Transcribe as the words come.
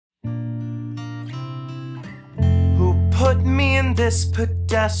in this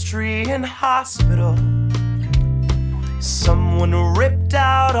pedestrian hospital. Someone ripped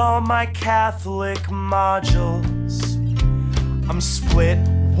out all my Catholic modules. I'm split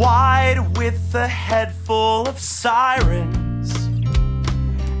wide with a head full of sirens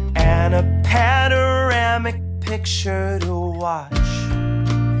and a panoramic picture to watch.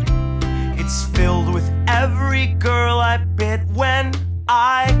 It's filled with every girl I bit when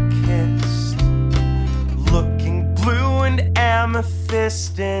I kissed, looking blue and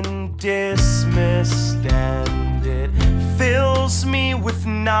amethyst and dismissed, and it fills me with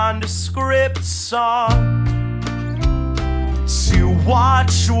nondescript song to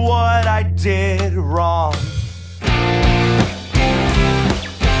watch what I did wrong.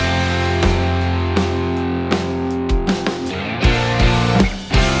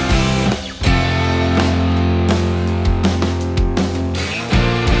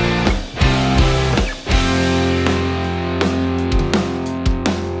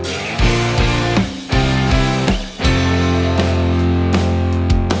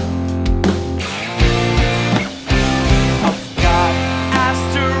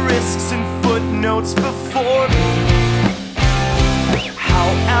 Before me, how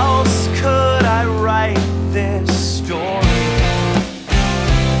else could I write this story?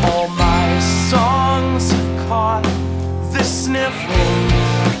 All my songs have caught the sniffles,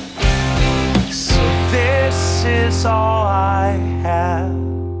 so this is all I have.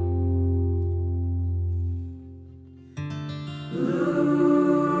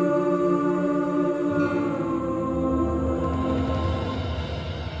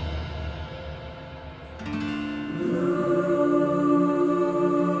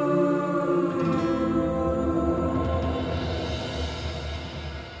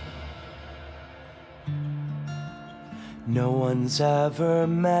 No one's ever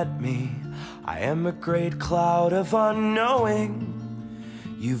met me. I am a great cloud of unknowing.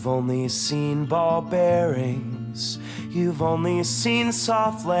 You've only seen ball bearings. You've only seen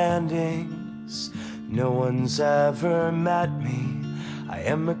soft landings. No one's ever met me. I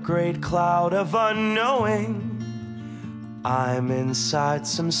am a great cloud of unknowing. I'm inside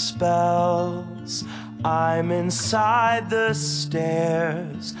some spells. I'm inside the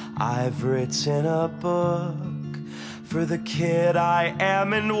stairs. I've written a book for the kid I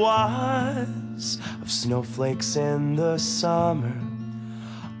am and was, of snowflakes in the summer,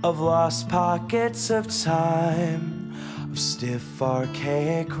 of lost pockets of time, of stiff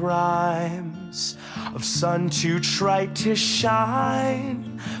archaic rhymes, of sun too trite to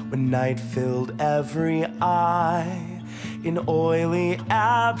shine when night filled every eye, in oily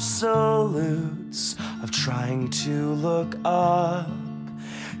absolutes of trying to look up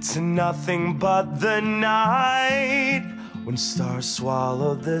to nothing but the night, when stars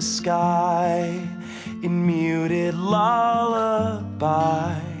swallowed the sky in muted lullaby,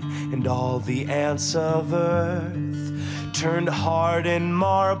 and all the ants of earth turned hard and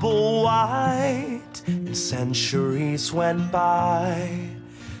marble white, and centuries went by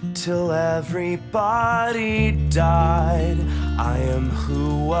till everybody died. I am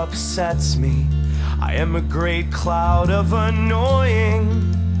who upsets me. I am a great cloud of annoying.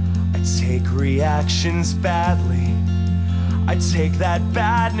 I take reactions badly. I take that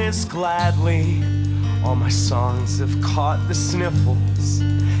badness gladly. All my songs have caught the sniffles,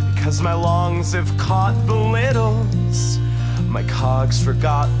 because my lungs have caught the littles. My cogs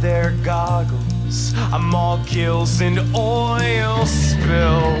forgot their goggles. I'm all gills and oil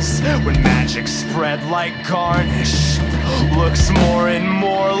spills. When magic spread like garnish looks more and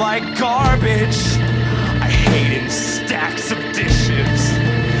more like garbage. I hate in stacks of dishes,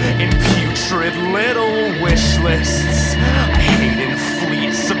 in putrid little wish lists. I hate in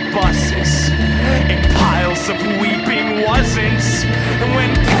fleets of buses, in piles of weeping wasn'ts. And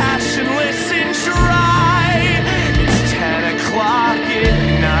when passionless and dry, it's 10 o'clock at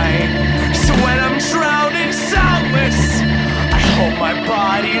night. So when I'm drowning soundless, I hope my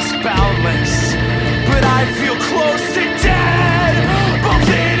body's boundless, but I feel close to dead, both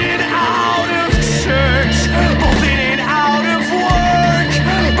in and out of church, both in and out of work,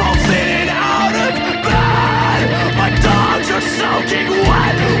 both in and out of bed. My dogs are soaking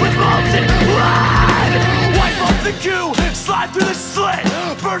wet with molten lead. Wipe off the goo, slide through the slit,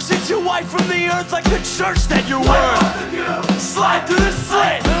 burst into white from the earth like the church that you're worth. Slide through the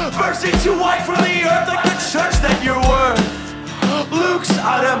slit, burst into white from the earth like the church that you're worth. Lux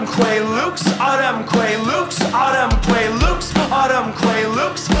autumn quae, lux autumn quae, lux autumn quae, lux autumn quae,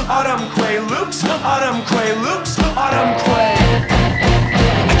 lux autumn quae, lux autumn quae, lux autumn quae.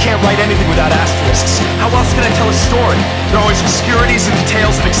 I can't write anything without asterisks. How else can I tell a story? There are always obscurities and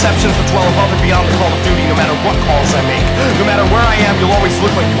details and exceptions that dwell above and beyond the call of duty, no matter what calls I make, No matter where I am, you'll always look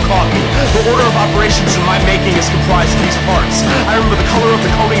like you caught me. The order of operations in my making is comprised of these parts. I remember the color of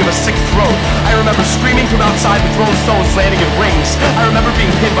the coating of a sick throat. I remember screaming from outside the thrown stones landing in rings. I remember being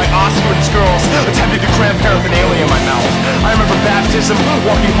hit by Oscar's girls attempting to cram paraphernalia in my mouth. I remember baptism,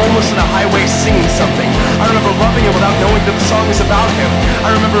 walking homeless on a highway singing something. I remember loving him without knowing that the song is about him. I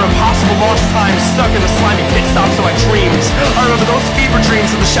remember impossible lost time stuck in the slimy pit stops of my dreams. I remember those fever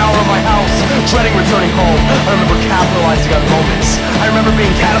dreams in the shower of my house, dreading returning home. I remember capitalizing on moments. I remember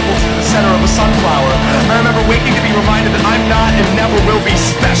being catapulted to the center of a sunflower. I remember waking to be reminded that I'm not and never will be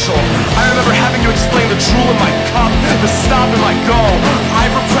special. I remember having to explain the drool in my cup, the stop and my go. I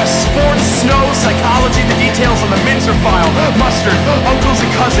repressed sports, snow, psychology, the details on the Minzer file, mustard, uncles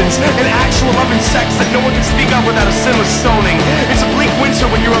and cousins, and actual love and sex that no one can speak of without a sinless stoning. It's a bleak winter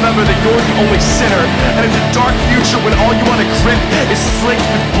when you remember that you're the only sinner, and it's a dark future when all you want to grip is slicked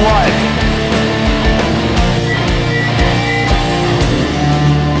with blood.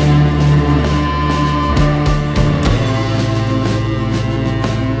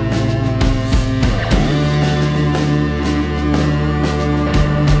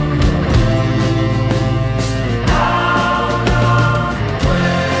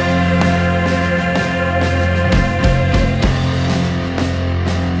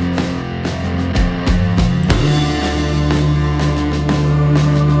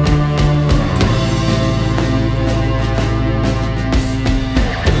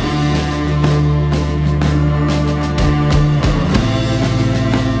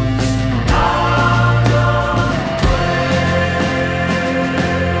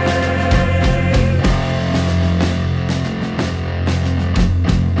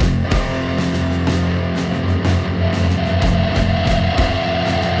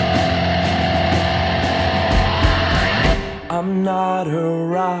 I'm not a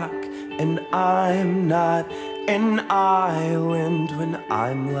rock, and I'm not an island. When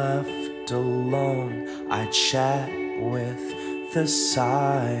I'm left alone, I chat with the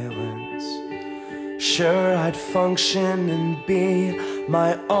silence. Sure, I'd function and be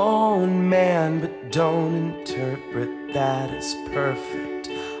my own man, but don't interpret that as perfect.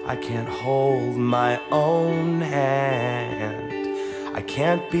 I can't hold my own hand. I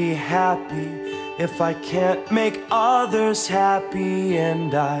can't be happy if I can't make others happy,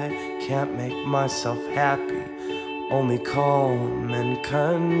 and I can't make myself happy, only calm and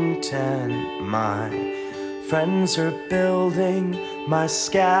content. My friends are building my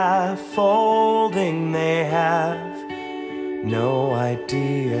scaffolding. They have no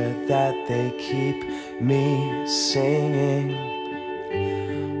idea that they keep me singing.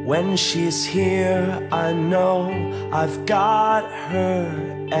 When she's here, I know I've got her,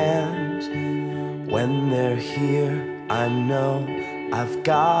 and when they're here, I know I've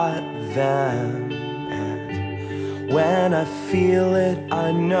got them. And when I feel it,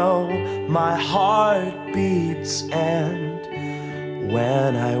 I know my heart beats. And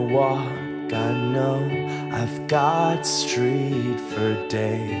when I walk, I know I've got street for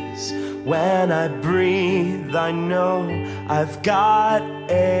days. When I breathe, I know I've got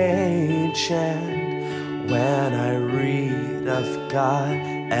age. And when I read, I've got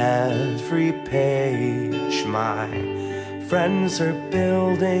every page. My friends are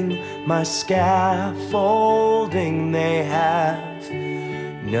building my scaffolding. They have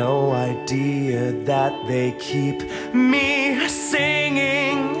no idea that they keep me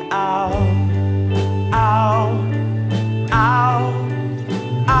singing out, out.